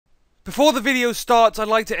Before the video starts, I'd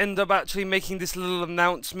like to end up actually making this little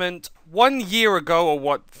announcement. 1 year ago, or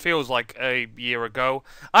what feels like a year ago,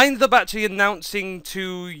 I ended up actually announcing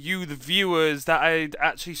to you, the viewers, that I'd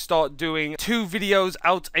actually start doing 2 videos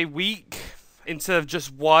out a week instead of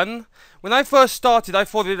just 1. When I first started, I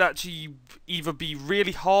thought it'd actually either be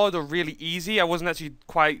really hard or really easy. I wasn't actually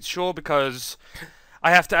quite sure because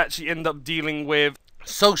I have to actually end up dealing with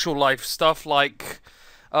social life stuff like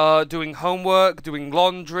doing homework, doing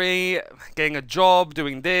laundry, getting a job,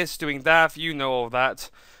 doing this, doing that, you know all that.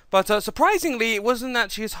 But surprisingly, it wasn't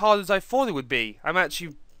actually as hard as I thought it would be. I'm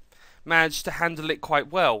actually managed to handle it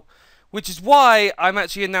quite well. Which is why I'm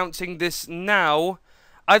actually announcing this now.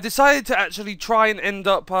 I've decided to actually try and end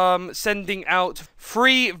up sending out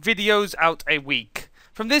 3 videos out a week.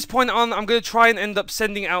 From this point on, I'm going to try and end up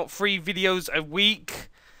sending out 3 videos a week.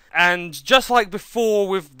 And just like before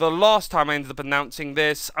with the last time I ended up announcing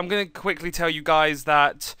this, I'm going to quickly tell you guys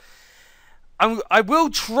that I will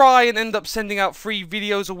try and end up sending out 3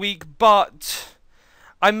 videos a week, but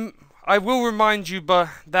I will remind you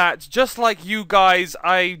that just like you guys,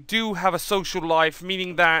 I do have a social life,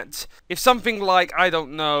 meaning that if something like, I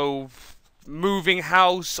don't know, moving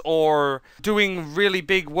house or doing really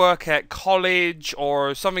big work at college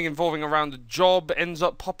or something involving around a job ends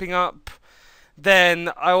up popping up, then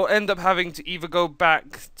I'll end up having to either go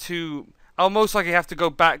back to... I'll most likely have to go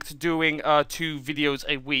back to doing 2 videos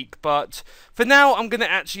a week. But for now, I'm going to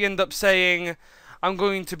actually end up saying I'm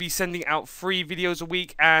going to be sending out 3 videos a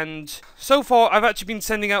week. And so far, I've actually been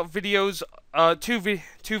sending out videos, 2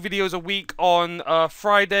 videos a week on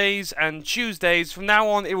Fridays and Tuesdays. From now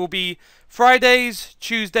on, it will be Fridays,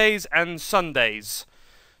 Tuesdays, and Sundays.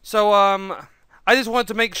 So I just wanted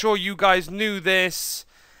to make sure you guys knew this.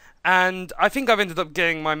 And I think I've ended up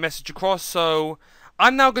getting my message across, so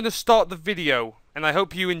I'm now going to start the video, and I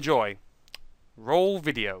hope you enjoy. Roll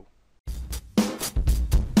video.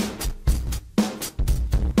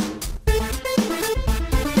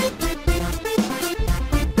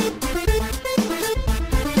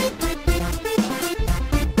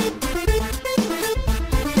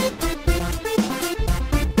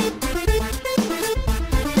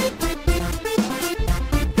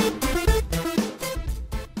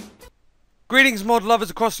 Greetings mod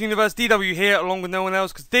lovers across the universe, DW here along with no one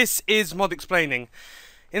else because this is Mod Explaining.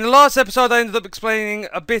 In the last episode I ended up explaining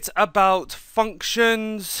a bit about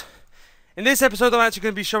functions. In this episode I'm actually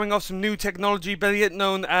going to be showing off some new technology, better yet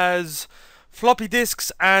known as floppy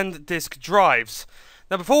disks and disk drives.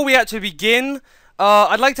 Now before we actually begin,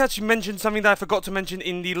 I'd like to actually mention something that I forgot to mention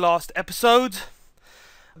in the last episode.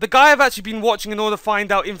 The guy I've actually been watching in order to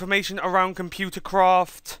find out information around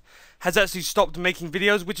computercraft has actually stopped making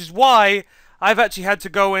videos, which is why I've actually had to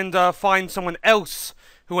go and find someone else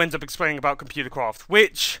who ends up explaining about computercraft,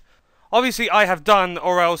 which obviously I have done,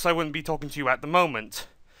 or else I wouldn't be talking to you at the moment.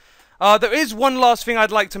 There is one last thing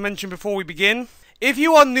I'd like to mention before we begin. If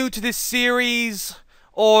you are new to this series,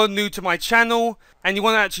 or new to my channel, and you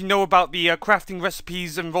want to actually know about the crafting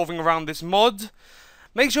recipes involving around this mod,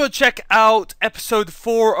 make sure to check out episode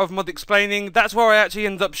 4 of Mod Explaining. That's where I actually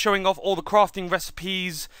end up showing off all the crafting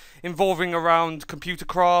recipes involving around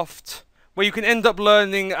computercraft, where you can end up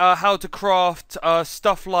learning how to craft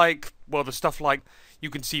stuff like, well, the stuff like you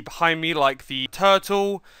can see behind me, like the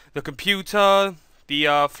turtle, the computer,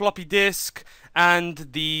 the floppy disk, and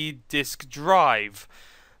the disk drive.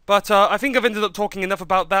 But I think I've ended up talking enough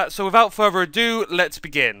about that, so without further ado, let's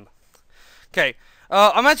begin. Okay.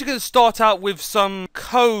 I'm actually going to start out with some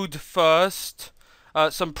code first,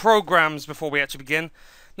 some programs before we actually begin.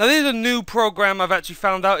 Now this is a new program I've actually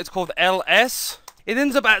found out, it's called LS. It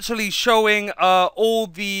ends up actually showing all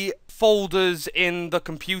the folders in the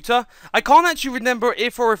computer. I can't actually remember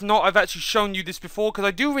if or if not I've actually shown you this before, because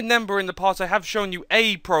I do remember in the past I have shown you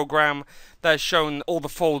a program that has shown all the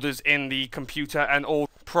folders in the computer and all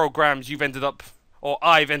programs you've ended up, or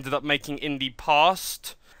I've ended up making in the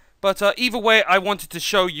past. But either way, I wanted to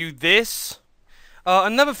show you this.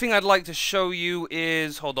 Another thing I'd like to show you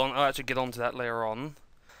is... Hold on, I'll actually get onto that later on.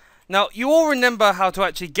 Now, you all remember how to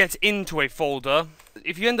actually get into a folder.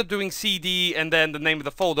 If you end up doing CD and then the name of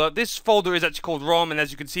the folder, this folder is actually called ROM, and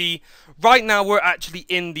as you can see, right now we're actually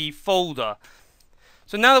in the folder.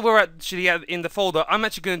 So now that we're actually in the folder, I'm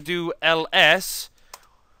actually going to do LS,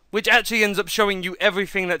 which actually ends up showing you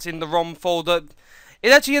everything that's in the ROM folder.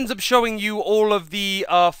 It actually ends up showing you all of the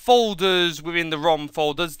folders within the ROM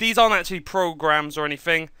folders. These aren't actually programs or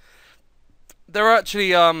anything. They're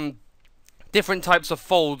actually different types of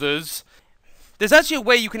folders. There's actually a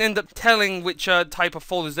way you can end up telling which type of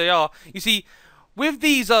folders they are. You see, with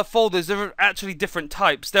these folders, there are actually different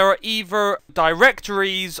types. There are either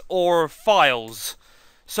directories or files.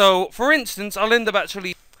 So, for instance, I'll end up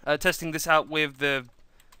actually testing this out with the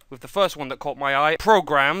first one that caught my eye,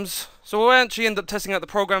 programs. So we'll actually end up testing out the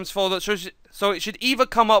programs folder, so it should either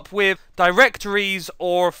come up with directories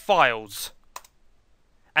or files.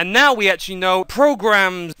 And now we actually know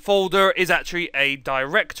programs folder is actually a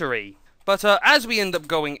directory. But as we end up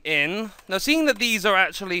going in, now seeing that these are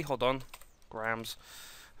actually, hold on, programs.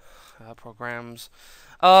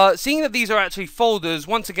 Seeing that these are actually folders,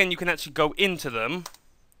 once again you can actually go into them.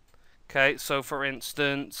 Okay, so for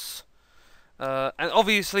instance, and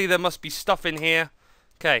obviously there must be stuff in here.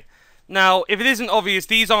 Okay, now if it isn't obvious,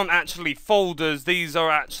 these aren't actually folders, these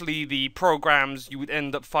are actually the programs you would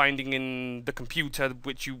end up finding in the computer,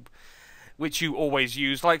 which you always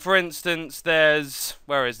use. Like for instance, there's,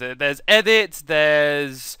 where is it? There's edit,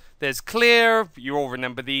 there's clear, you all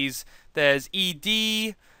remember these. There's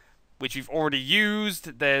ed, which we've already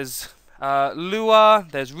used. There's Lua,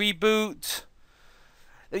 there's reboot.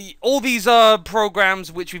 All these are programs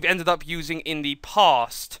which we've ended up using in the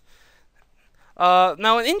past.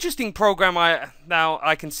 Now, an interesting program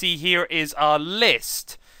I can see here is our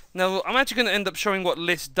list. Now, I'm actually going to end up showing what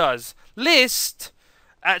list does. List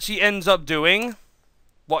actually ends up doing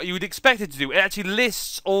what you would expect it to do. It actually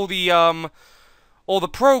lists all the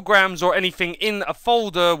programs or anything in a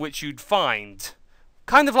folder which you'd find.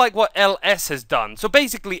 Kind of like what ls has done. So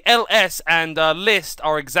basically, ls and list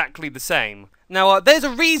are exactly the same. Now, there's a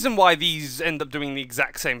reason why these end up doing the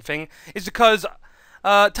exact same thing. It's because,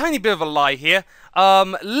 tiny bit of a lie here,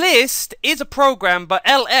 list is a program, but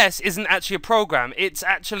ls isn't actually a program. It's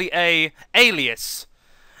actually a alias.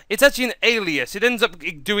 It's actually an alias. It ends up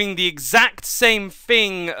doing the exact same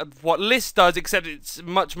thing what list does, except it's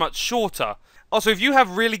much, much shorter. Also, if you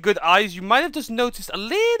have really good eyes, you might have just noticed a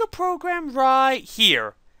little program right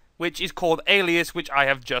here, which is called alias, which I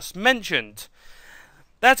have just mentioned.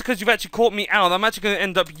 That's because you've actually caught me out. I'm actually going to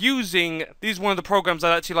end up using, this is one of the programs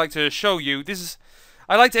I'd actually like to show you.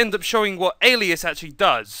 I like to end up showing what alias actually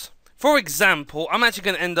does. For example, I'm actually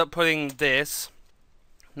going to end up putting this.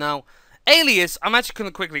 Now, alias, I'm actually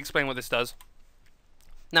going to quickly explain what this does.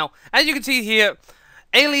 Now, as you can see here,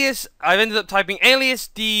 alias, I've ended up typing alias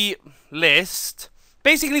d list.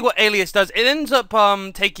 Basically what alias does, it ends up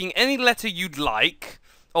taking any letter you'd like,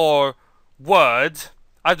 or word.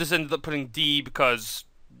 I've just ended up putting D because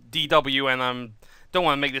DW, and I don't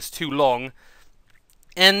want to make this too long.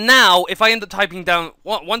 And now, if I end up typing down,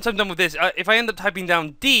 once I'm done with this, if I end up typing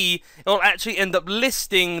down D, it'll actually end up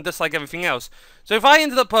listing just like everything else. So if I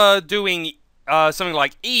ended up doing something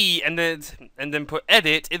like E and then put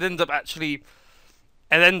edit, it ends up actually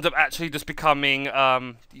just becoming,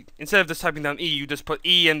 instead of just typing down E, you just put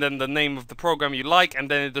E and then the name of the program you like,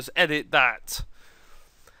 and then it just edit that.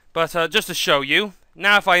 But just to show you,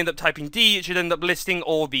 now if I end up typing D, it should end up listing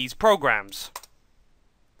all these programs.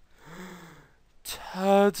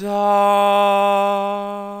 Ta-da!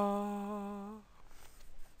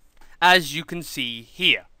 As you can see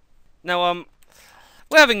here. Now,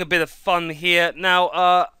 we're having a bit of fun here. Now,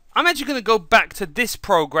 I'm actually going to go back to this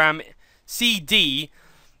program, CD.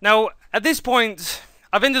 Now, at this point,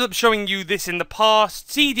 I've ended up showing you this in the past.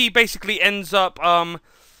 CD basically ends up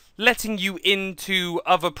letting you into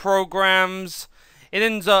other programs. It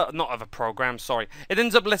ends up, not other programs, sorry. It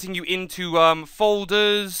ends up letting you into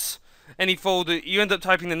folders. Any folder, you end up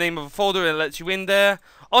typing the name of a folder and it lets you in there.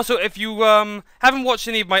 Also, if you haven't watched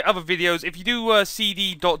any of my other videos, if you do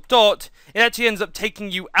cd ... it actually ends up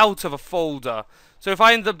taking you out of a folder. So if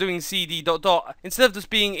I end up doing cd ... instead of just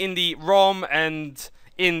being in the ROM and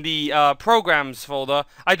in the programs folder,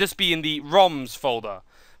 I just be in the ROMs folder.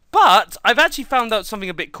 But I've actually found out something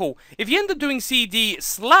a bit cool. If you end up doing cd/,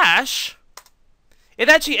 it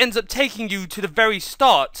actually ends up taking you to the very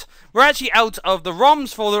start. We're actually out of the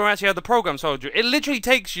ROMs folder, we're actually out of the programs folder. It literally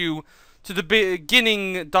takes you to the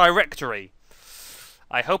beginning directory.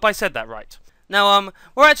 I hope I said that right. Now,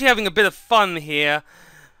 we're actually having a bit of fun here.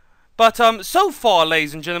 But, so far,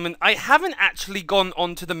 ladies and gentlemen, I haven't actually gone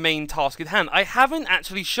on to the main task at hand. I haven't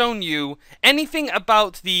actually shown you anything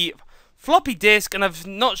about the floppy disk, and I've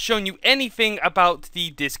not shown you anything about the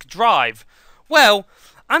disk drive. Well,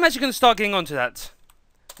 I'm actually going to start getting onto that.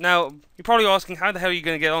 Now, you're probably asking, how the hell are you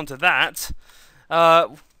going to get onto that?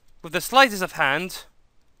 With the slightest of hand...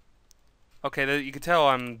 Okay, you can tell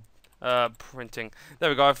I'm printing. There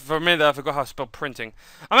we go. For a minute I forgot how to spell printing.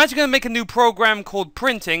 I'm actually going to make a new program called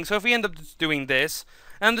printing. So if we end up doing this,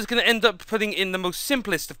 and I'm just going to end up putting in the most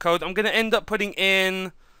simplest of code. I'm going to end up putting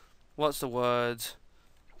in... What's the word?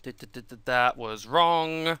 That was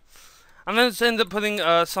wrong. I'm going to end up putting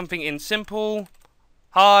something in simple.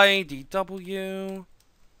 Hi, DW.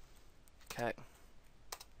 Okay.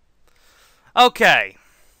 Okay.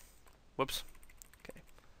 Whoops. Okay.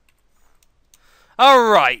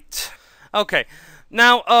 Alright. Okay.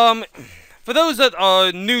 Now, for those that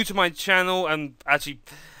are new to my channel, and actually,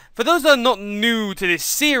 for those that are not new to this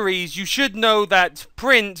series, you should know that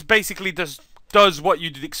print basically does what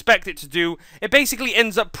you'd expect it to do. It basically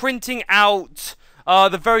ends up printing out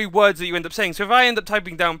the very words that you end up saying. So if I end up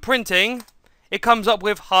typing down printing, it comes up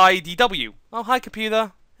with hi DW. Oh, hi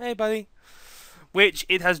computer. Hey buddy. Which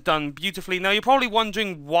it has done beautifully. Now you're probably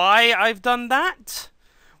wondering why I've done that.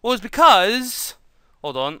 Well, it's because...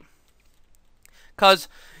 Hold on. Because,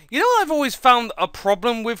 you know what I've always found a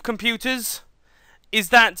problem with computers? Is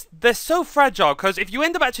that they're so fragile. Because if you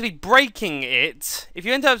end up actually breaking it, if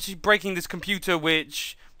you end up actually breaking this computer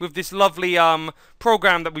with this lovely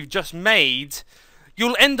program that we've just made,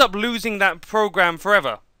 you'll end up losing that program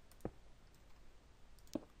forever.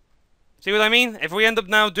 See what I mean? If we end up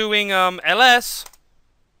now doing ls,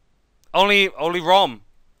 only ROM,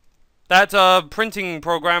 that printing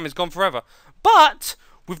program is gone forever. But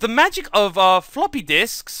with the magic of floppy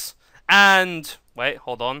disks and wait,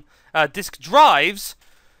 hold on, disk drives,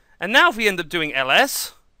 and now if we end up doing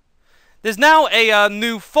ls, there's now a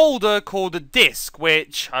new folder called a disk,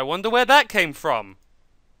 which I wonder where that came from.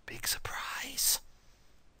 Big surprise.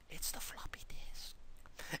 It's the floppy disk.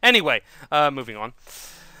 Anyway, moving on.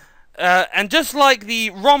 And just like the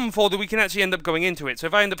ROM folder, we can actually end up going into it. So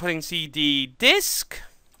if I end up putting CD disk,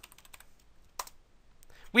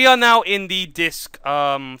 we are now in the disk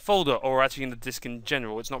folder, or actually in the disk in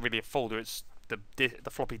general. It's not really a folder, it's the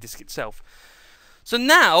floppy disk itself. So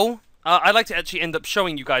now, I'd like to actually end up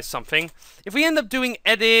showing you guys something. If we end up doing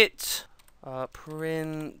edit,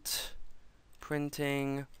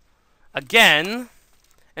 printing, again,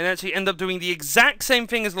 and actually end up doing the exact same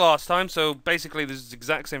thing as last time. So basically this is the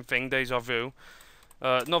exact same thing, deja vu.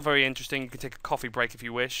 Not very interesting. You can take a coffee break if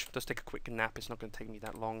you wish. Just take a quick nap. It's not going to take me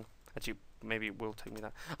that long. Actually, maybe it will take me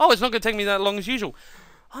that. Oh, it's not going to take me that long as usual.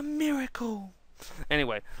 A miracle.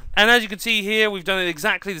 Anyway, and as you can see here, we've done it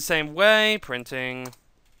exactly the same way. Printing.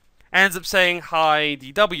 Ends up saying hi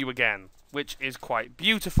DW again, which is quite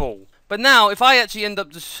beautiful. But now, if I actually end up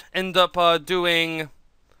destroying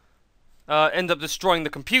the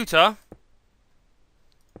computer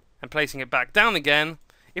and placing it back down again,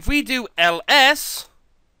 if we do ls,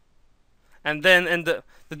 and then the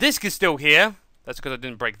disk is still here, that's because I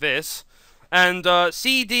didn't break this, and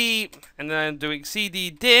cd, and then doing cd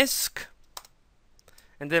disk,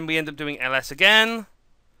 and then we end up doing ls again,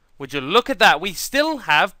 would you look at that, we still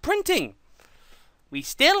have printing. We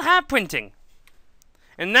still have printing.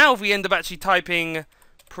 And now if we end up actually typing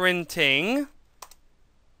printing,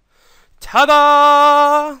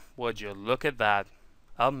 ta-da! Would you look at that?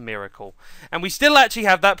 A miracle. And we still actually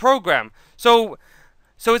have that program. So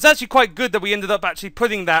it's actually quite good that we ended up actually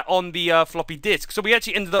putting that on the floppy disk. So we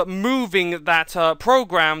actually ended up moving that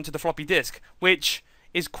program to the floppy disk, which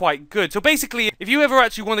is quite good. So basically, if you ever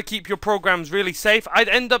actually want to keep your programs really safe, I'd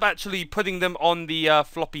end up actually putting them on the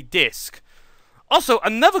floppy disk. Also,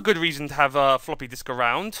 another good reason to have a floppy disk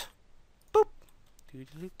around. Boop.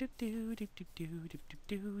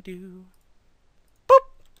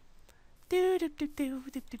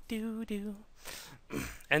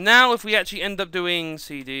 And now if we actually end up doing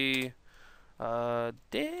cd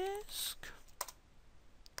disk,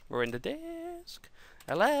 we're in the disk,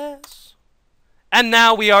 ls, and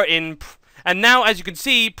now we are in, and now as you can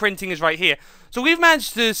see, printing is right here. So we've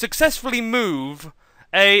managed to successfully move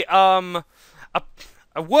a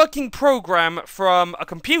working program from a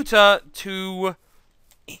computer to...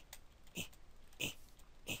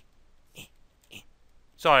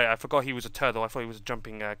 Sorry, I forgot he was a turtle. I thought he was a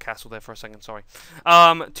jumping castle there for a second, sorry.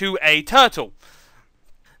 To a turtle.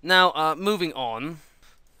 Now, moving on.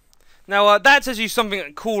 Now, that's actually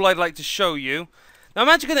something cool I'd like to show you. Now, I'm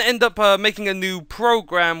actually going to end up making a new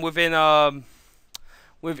program within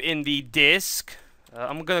the disk.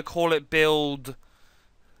 I'm going to call it build...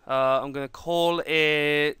 I'm going to call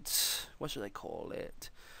it... What should I call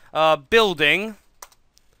it? Building.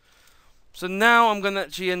 So now I'm going to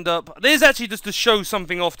actually end up... This is actually just to show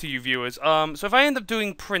something off to you viewers. So if I end up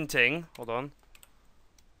doing printing... Hold on.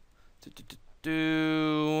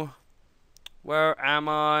 Where am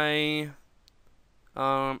I?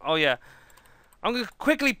 Oh yeah. I'm going to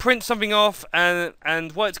quickly print something off,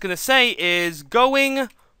 and what it's going to say is going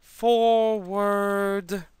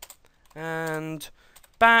forward and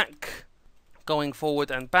back, going forward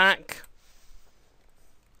and back,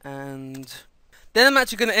 and then I'm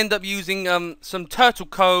actually going to end up using some turtle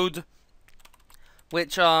code,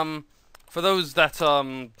 which for those that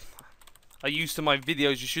are used to my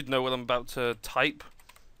videos, you should know what I'm about to type.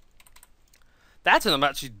 That and I'm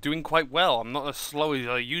actually doing quite well. I'm not as slow as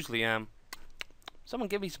I usually am. Someone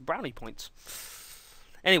give me some brownie points.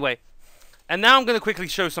 Anyway, and now I'm going to quickly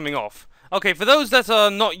show something off. Okay, for those that are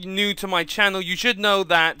not new to my channel, you should know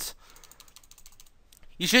that...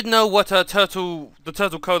 You should know what the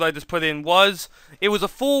turtle code I just put in was. It was a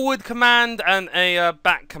forward command and a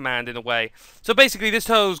back command in a way. So basically this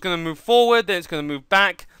turtle is going to move forward, then it's going to move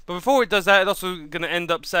back. But before it does that, it's also going to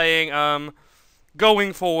end up saying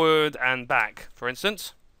going forward and back, for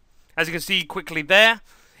instance. As you can see quickly there,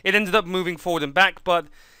 it ended up moving forward and back. But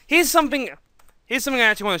here's something I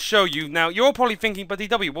actually want to show you. Now, you're all probably thinking, but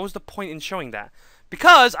DW, what was the point in showing that?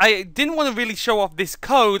 Because I didn't want to really show off this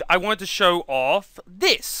code, I wanted to show off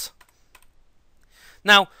this.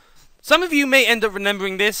 Now, some of you may end up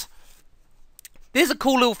remembering this. There's a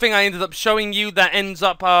cool little thing I ended up showing you that ends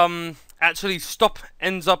up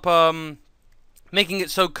making it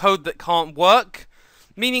so code that can't work.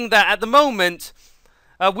 Meaning that at the moment,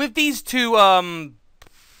 with these two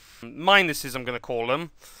minuses, I'm going to call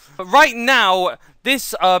them, but right now,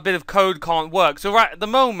 this bit of code can't work. So right at the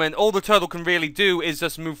moment, all the turtle can really do is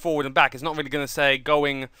just move forward and back. It's not really going to say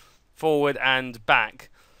going forward and back.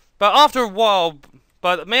 But after a while,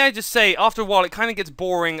 may I just say, after a while, it kind of gets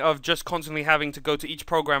boring of just constantly having to go to each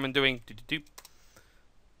program and doing do-do-doop,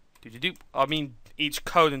 do-do-doop. I mean, each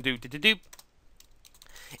code and do do-do-doop.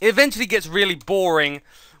 It eventually gets really boring,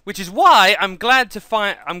 which is why I'm glad to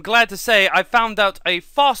say I found out a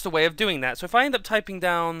faster way of doing that. So if I end up typing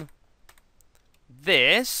down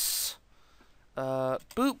this,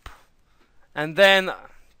 boop, and then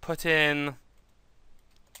put in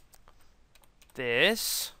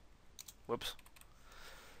this, whoops.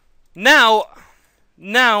 Now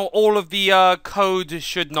all of the code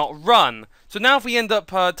should not run. So now if we end up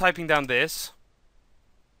typing down this,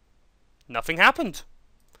 nothing happened.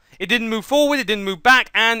 It didn't move forward, it didn't move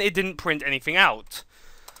back, and it didn't print anything out.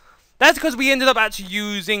 That's because we ended up actually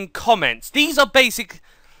using comments. These are basic...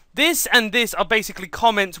 This and this are basically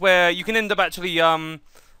comments where you can end up actually, hold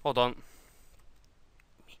on.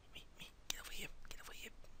 Get over here, get over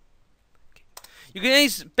here. Okay. You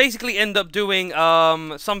can basically end up doing,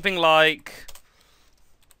 something like...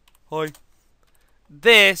 Hi.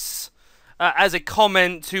 This, as a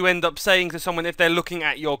comment to end up saying to someone if they're looking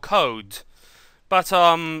at your code. But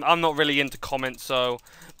I'm not really into comments, so...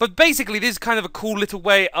 But basically, this is kind of a cool little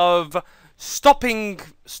way of stopping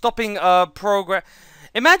progress.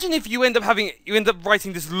 Imagine if you end up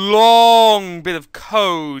writing this long bit of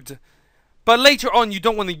code, but later on you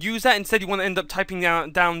don't want to use that. Instead, you want to end up typing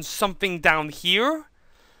down something down here.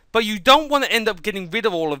 But you don't want to end up getting rid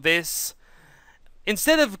of all of this.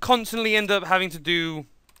 Instead of constantly end up having to do...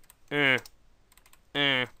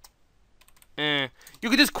 You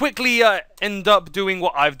could just quickly end up doing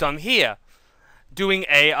what I've done here. Doing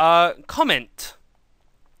a comment.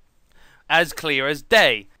 As clear as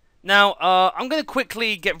day. Now, I'm going to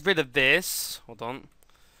quickly get rid of this. Hold on.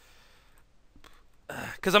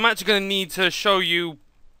 Because I'm actually going to need to show you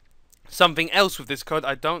something else with this code.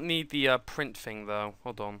 I don't need the print thing, though.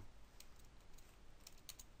 Hold on.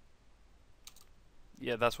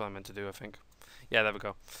 Yeah, that's what I meant to do, I think. Yeah, there we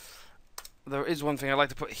go. There is one thing I'd like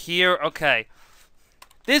to put here. Okay.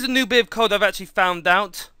 There's a new bit of code I've actually found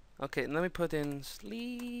out. Okay, let me put in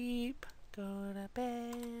sleep. Go to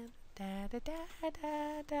bed. Da, da, da,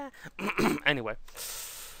 da, da. Anyway.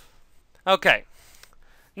 Okay.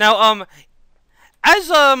 Now, as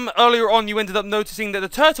earlier on you ended up noticing that the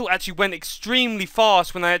turtle actually went extremely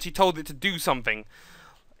fast when I actually told it to do something.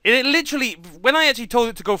 It literally, when I actually told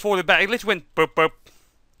it to go forward and back, it literally went boop boop.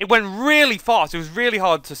 It went really fast. It was really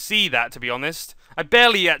hard to see that, to be honest. I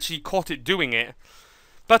barely actually caught it doing it.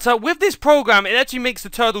 But with this program, it actually makes the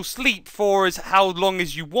turtle sleep for how long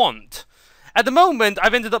as you want. At the moment,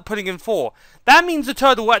 I've ended up putting in 4. That means the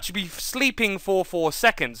turtle will actually be sleeping for 4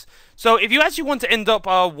 seconds. So if you actually want to end up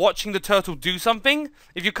watching the turtle do something,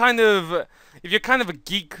 if you're kind of a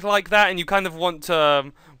geek like that and you kind of want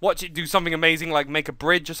to watch it do something amazing like make a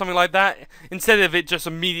bridge or something like that, instead of it just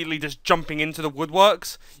immediately just jumping into the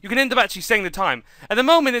woodworks, you can end up actually setting the time. At the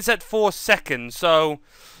moment, it's at 4 seconds, so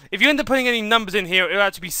if you end up putting any numbers in here, it'll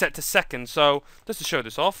actually be set to seconds. So just to show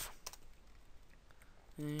this off.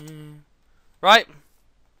 Right.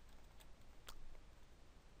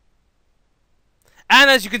 And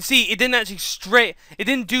as you can see, it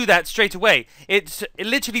didn't do that straight away. It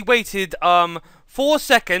literally waited 4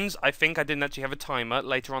 seconds. I think I didn't actually have a timer.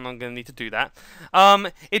 Later on I'm going to need to do that.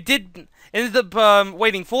 It ended up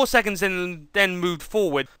waiting 4 seconds and then moved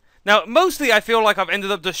forward. Now, mostly I feel like I've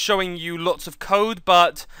ended up just showing you lots of code,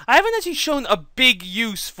 but I haven't actually shown a big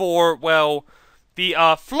use for, well, the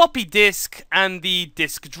floppy disk and the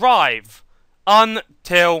disk drive.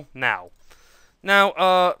 until now.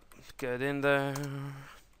 Now, get in there.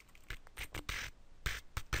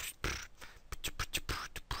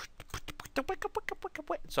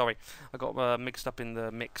 Sorry, I got mixed up in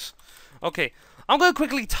the mix. Okay, I'm going to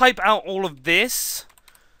quickly type out all of this.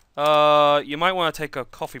 You might want to take a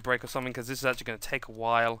coffee break or something, because this is actually going to take a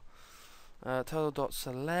while.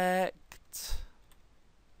 Total.select.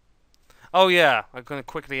 Oh yeah, I'm going to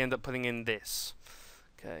quickly end up putting in this.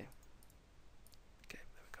 Okay. Okay,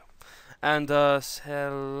 there we go. And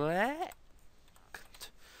select.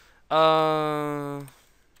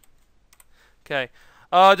 Okay.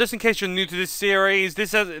 Just in case you're new to this series,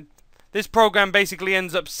 this program basically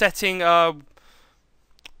ends up setting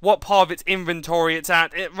what part of its inventory it's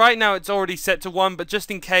at. Right now it's already set to 1, but just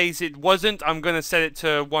in case it wasn't, I'm going to set it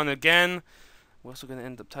to 1 again. We're also going to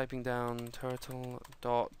end up typing down turtle.place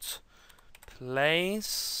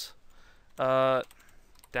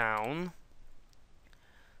down.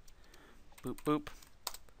 Boop boop.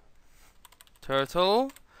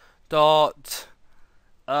 Turtle dot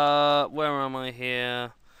where am I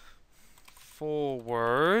here?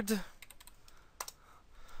 Forward.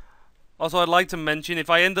 Also, I'd like to mention, if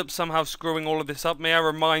I end up somehow screwing all of this up, may I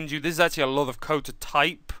remind you, this is actually a lot of code to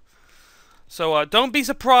type. So don't be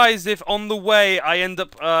surprised if on the way I end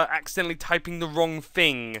up accidentally typing the wrong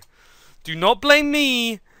thing. Do not blame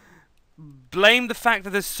me. Blame the fact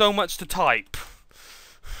that there's so much to type.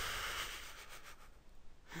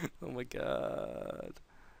 Oh my god.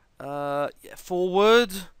 Yeah,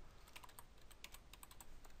 forward.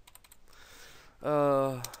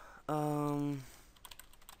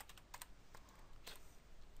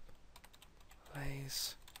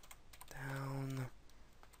 Place down.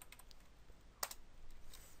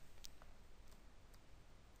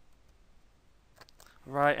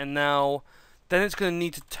 Right, and now, then it's going to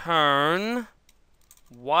need to turn.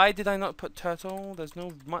 Why did I not put turtle? There's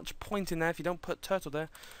no much point in there if you don't put turtle there.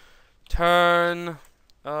 Turn,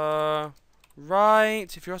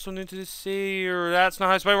 right. If you're also new to this series, that's not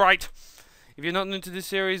how I spell right. If you're not new to this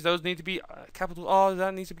series, those need to be capital R,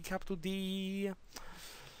 that needs to be capital D.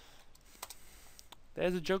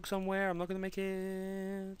 There's a joke somewhere, I'm not going to make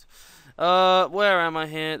it. Where am I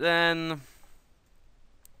here then?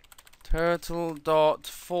 Turtle dot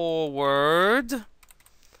forward.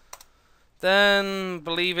 Then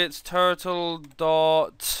believe it's turtle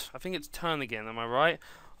dot. I think it's turn again. Am I right?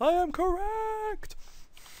 I am correct.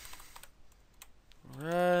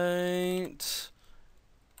 Right.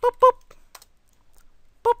 Boop boop.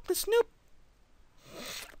 Boop the snoop.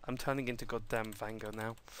 I'm turning into goddamn Vango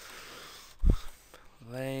now.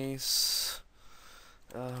 Place.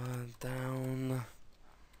 Down.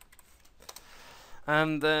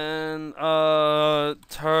 And then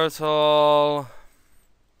turtle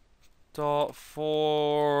dot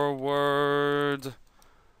forward,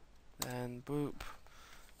 and boop.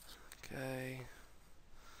 Okay.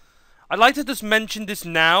 I'd like to just mention this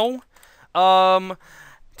now. To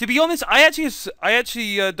be honest, I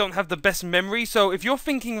actually don't have the best memory. So if you're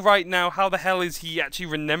thinking right now, how the hell is he actually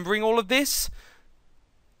remembering all of this?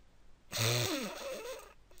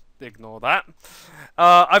 Ignore that.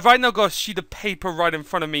 I've right now got a sheet of paper right in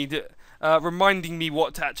front of me, reminding me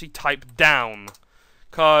what to actually type down.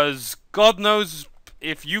 Because God knows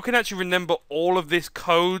if you can actually remember all of this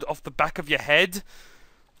code off the back of your head,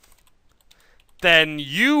 then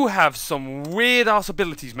you have some weird-ass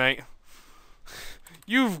abilities, mate.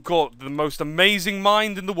 You've got the most amazing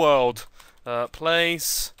mind in the world.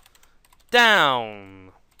 Place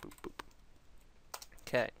down. Boop, boop.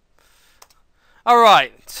 Okay.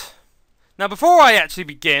 Alright. Now, before I actually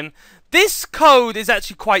begin, this code is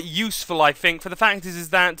actually quite useful, I think, for the fact is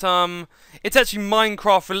that it's actually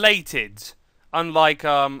Minecraft related. Unlike,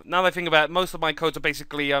 now that I think about it, most of my codes are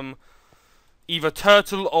basically either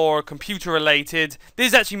turtle or computer related. This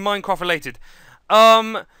is actually Minecraft related.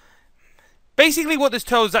 Basically what this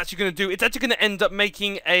turtle is actually going to do, it's actually going to end up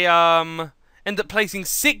making a, end up placing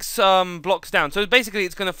 6 blocks down. So basically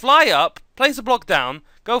it's going to fly up, place a block down,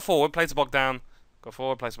 go forward, place a block down, go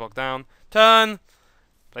forward, place a block down, turn,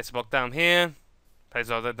 place a block down here, place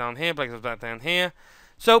a block down here, place a block down here.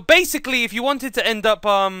 So basically, if you wanted to end up,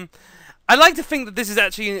 I like to think that this is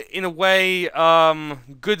actually, in a way,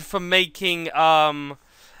 good for making a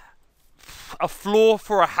floor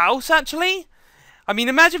for a house, actually. I mean,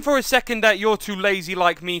 imagine for a second that you're too lazy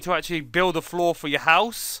like me to actually build a floor for your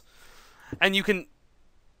house. And you can...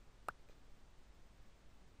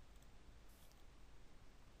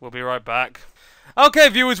 We'll be right back. Okay,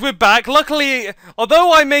 viewers, we're back. Luckily,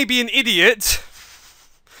 although I may be an idiot,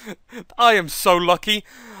 I am so lucky.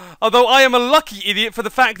 Although I am a lucky idiot, for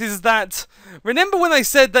the fact is that, remember when I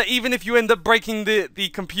said that even if you end up breaking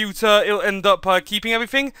the computer, it'll end up keeping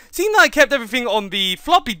everything? Seeing that I kept everything on the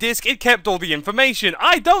floppy disk, it kept all the information.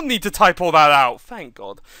 I don't need to type all that out, thank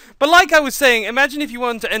God. But like I was saying, imagine if you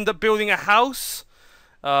wanted to end up building a house.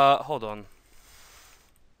 Hold on.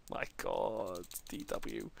 My God,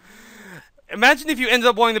 DW. Imagine if you ended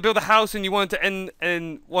up wanting to build a house and you wanted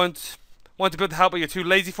to want to build the house, but you're too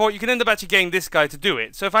lazy for it. You can end up actually getting this guy to do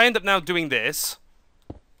it. So if I end up now doing this,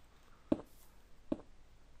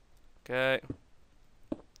 okay,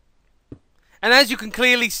 and as you can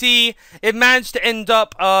clearly see, it managed to end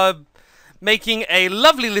up making a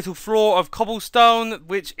lovely little floor of cobblestone,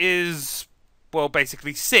 which is, well,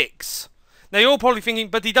 basically 6. Now you're probably thinking,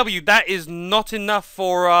 but DW, that is not enough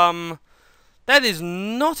for that is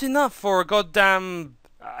not enough for a goddamn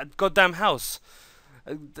house.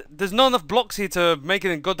 There's not enough blocks here to make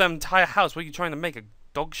it a goddamn entire house. What are you trying to make? A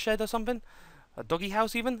dog shed or something? A doggy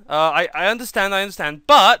house even? I understand.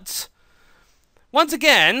 But, once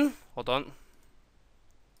again, hold on.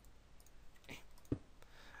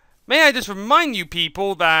 May I just remind you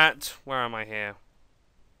people that, where am I here?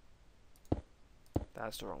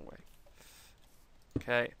 That's the wrong way.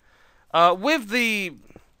 Okay. With the,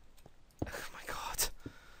 oh my God.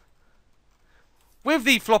 With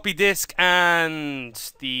the floppy disk and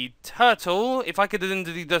the turtle, if I could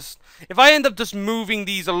if I end up just moving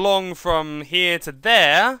these along from here to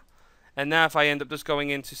there, and now if I end up just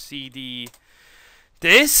going into CD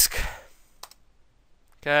disk,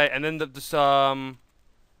 okay, and end up just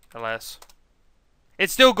ls,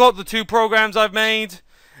 it's still got the 2 programs I've made,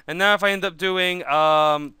 and now if I end up doing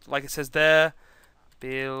like it says there,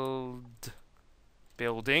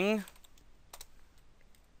 building.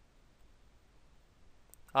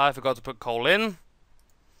 I forgot to put coal in.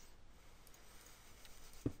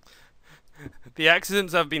 The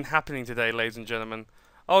accidents have been happening today, ladies and gentlemen.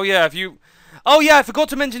 Oh yeah, I forgot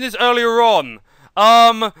to mention this earlier on.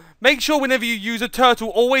 Make sure whenever you use a turtle,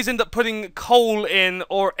 always end up putting coal in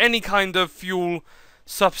or any kind of fuel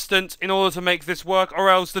substance in order to make this work, or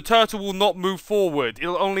else the turtle will not move forward.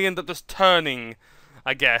 It'll only end up just turning,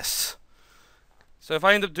 I guess. So if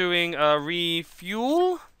I end up doing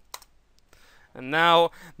refuel. And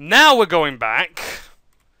now we're going back.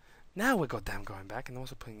 Now we're goddamn going back, and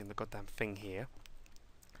also putting in the goddamn thing here.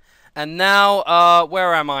 And now,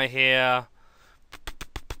 where am I here?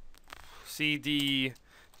 CD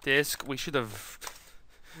disk. We should have.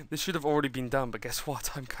 This should have already been done, but guess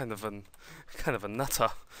what? I'm kind of a nutter.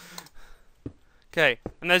 Okay,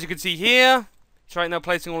 and as you can see here, it's right now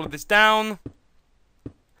placing all of this down.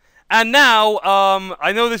 And now,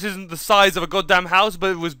 I know this isn't the size of a goddamn house,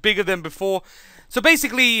 but it was bigger than before. So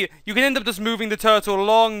basically, you can end up just moving the turtle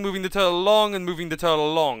along, and moving the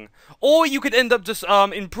turtle along. Or you could end up just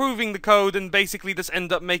improving the code and basically just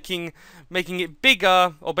end up making it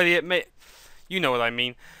bigger, or better yet, you know what I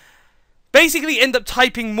mean. Basically end up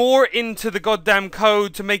typing more into the goddamn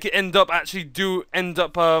code to make it end up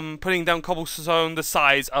putting down cobblestone the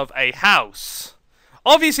size of a house.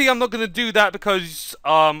 Obviously, I'm not going to do that because,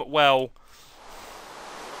 well...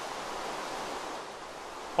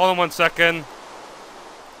 Hold on 1 second.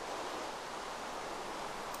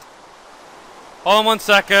 Hold on 1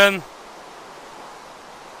 second.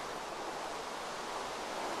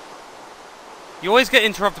 You always get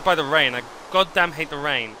interrupted by the rain. I goddamn hate the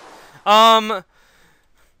rain.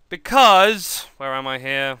 Because... Where am I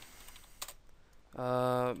here?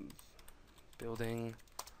 Building...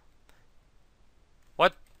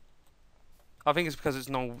 What? I think it's because it's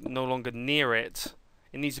no longer near it.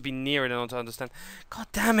 It needs to be near it in order to understand. God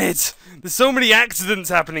damn it! There's so many accidents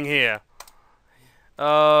happening here. Where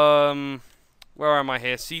am I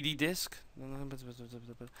here? CD disk?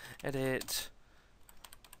 Edit.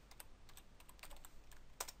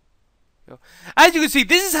 As you can see,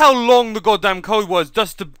 this is how long the goddamn code was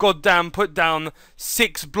just to goddamn put down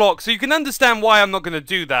 6 blocks. So you can understand why I'm not going to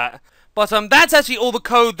do that. But that's actually all the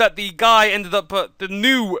code that the guy ended up, the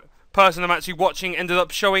new person I'm actually watching ended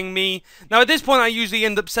up showing me. Now at this point I usually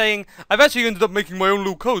end up saying, I've actually ended up making my own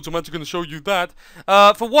little code, so I'm actually going to show you that.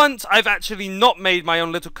 For once, I've actually not made my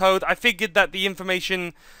own little code. I figured that the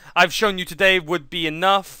information I've shown you today would be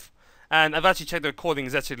enough. And I've actually checked the recording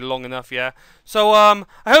is actually long enough, yeah. So, I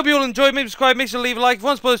hope you all enjoyed. Maybe subscribe, make sure to leave a like. If you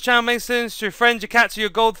want to support this channel, make sense to your friends, your cats, or your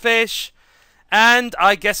goldfish. And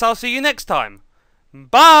I guess I'll see you next time.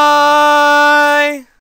 Bye!